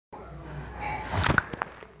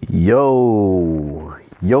Yo,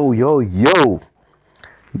 yo, yo, yo.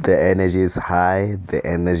 The energy is high, the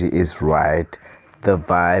energy is right, the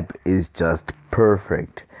vibe is just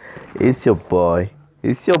perfect. It's your boy,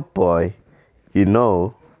 it's your boy. You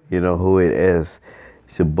know, you know who it is.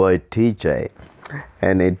 It's your boy TJ.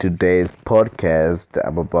 And in today's podcast,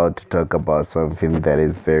 I'm about to talk about something that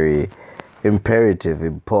is very imperative,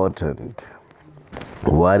 important.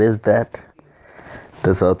 What is that?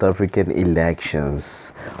 The South African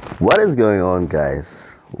elections. What is going on,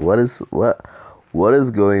 guys? What is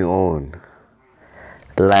going on?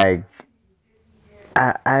 Like,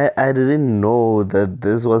 I didn't know that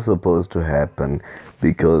this was supposed to happen,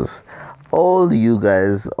 because all you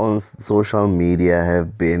guys on social media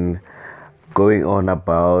have been going on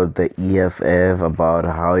about the EFF, about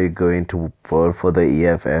how you're going to vote for the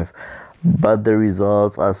EFF, but the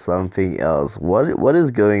results are something else. What is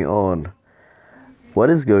going on? What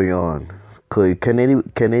is going on? Can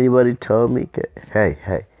anybody tell me?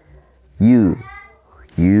 Hey, you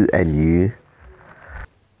and you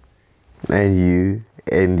and you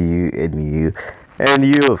and you and you and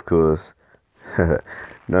you, of course.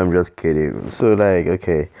 No, I'm just kidding. So, like,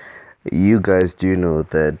 okay, you guys do know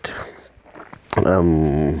that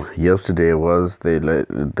yesterday was the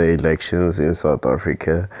elections in South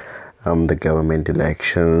Africa, the government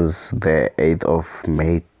elections, the 8th of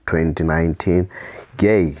May 2019.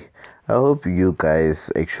 Yay. I hope you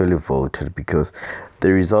guys actually voted, because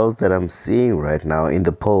the results that I'm seeing right now in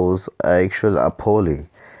the polls are actually appalling.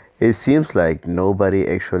 It seems like nobody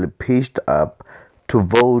actually pitched up to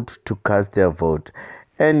vote, to cast their vote.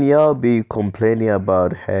 And y'all be complaining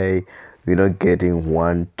about, hey, you're not getting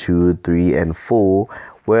 1, 2, 3, and 4,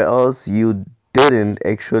 whereas you didn't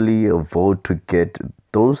actually vote to get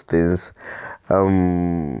those things. I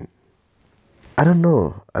don't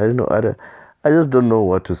know. I just don't know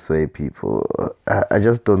what to say, people. I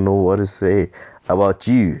just don't know what to say about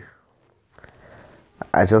you.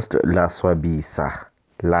 I just la swabisa,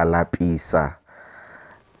 la lapisa,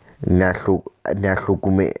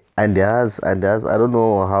 nyahlukume, and as I don't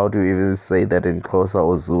know how to even say that in Xhosa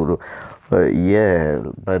or Zulu. Yeah,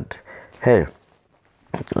 but hey,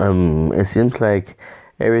 it seems like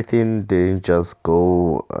everything didn't just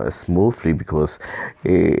go smoothly, because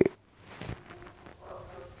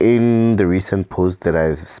in the recent posts that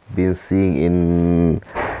I've been seeing in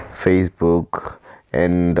Facebook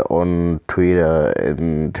and on Twitter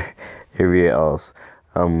and everywhere else,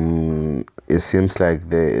 it seems like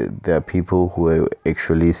there are people who are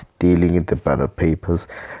actually stealing the ballot papers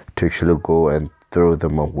to actually go and throw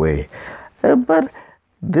them away. But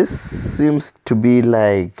this seems to be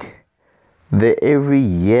like the every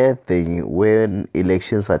year thing when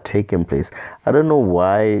elections are taking place. I don't know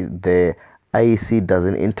why the IEC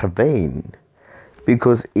doesn't intervene,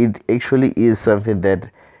 because it actually is something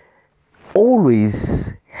that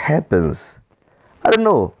always happens. I don't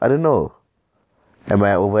know. Am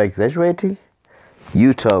I over exaggerating?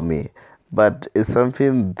 You tell me. But it's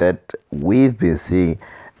something that we've been seeing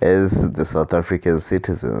as the South African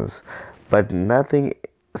citizens, but nothing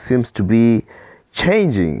seems to be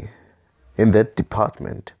changing in that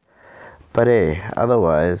department. But hey,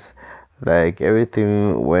 otherwise, like,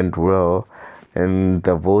 everything went well, and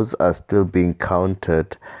the votes are still being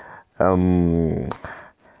counted. The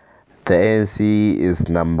ANC is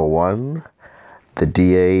number 1, the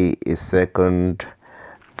DA is second,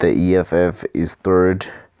 the EFF is third,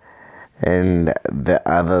 and the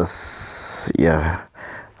others, yeah,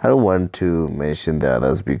 I don't want to mention the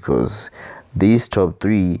others, because these top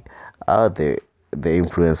 3 are the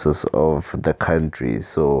influencers of the country.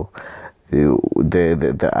 So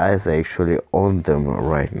the eyes are actually on them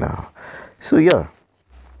right now. So yeah,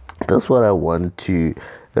 that's what I want to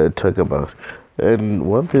talk about. And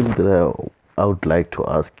one thing that I would like to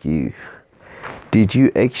ask you: did you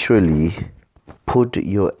actually put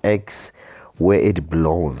your eggs where it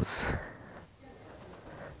belongs?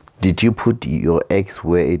 Did you put your eggs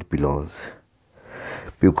where it belongs?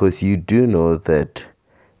 Because you do know that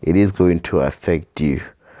it is going to affect you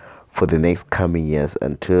for the next coming years,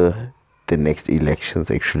 until the next elections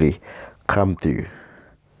actually come through.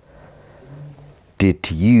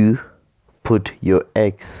 Did you put your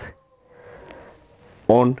eggs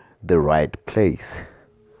on the right place?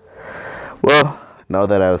 Well, now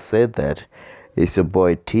that I've said that, it's your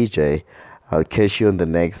boy TJ. I'll catch you on the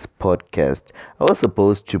next podcast. I was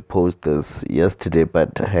supposed to post this yesterday,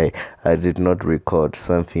 but hey, I did not record.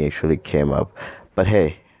 Something actually came up. But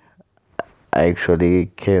hey, I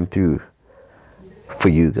actually came through for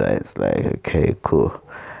you guys. Like, okay, cool.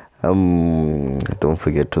 Don't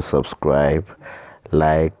forget to subscribe,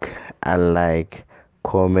 like, unlike,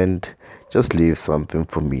 comment, just leave something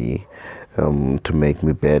for me, to make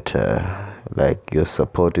me better. Like, your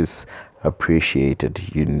support is appreciated.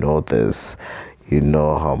 You know this. You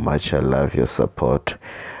know how much I love your support.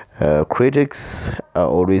 Critics are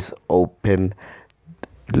always open,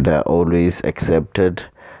 they're always accepted.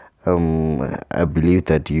 I believe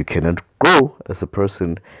that you cannot grow as a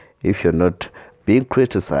person if you're not being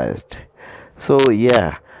criticized. So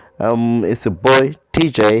yeah, it's a boy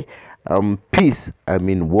TJ. Peace. I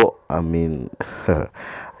mean, what? I mean,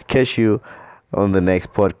 catch you on the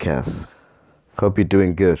next podcast. Hope you're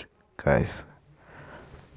doing good, guys.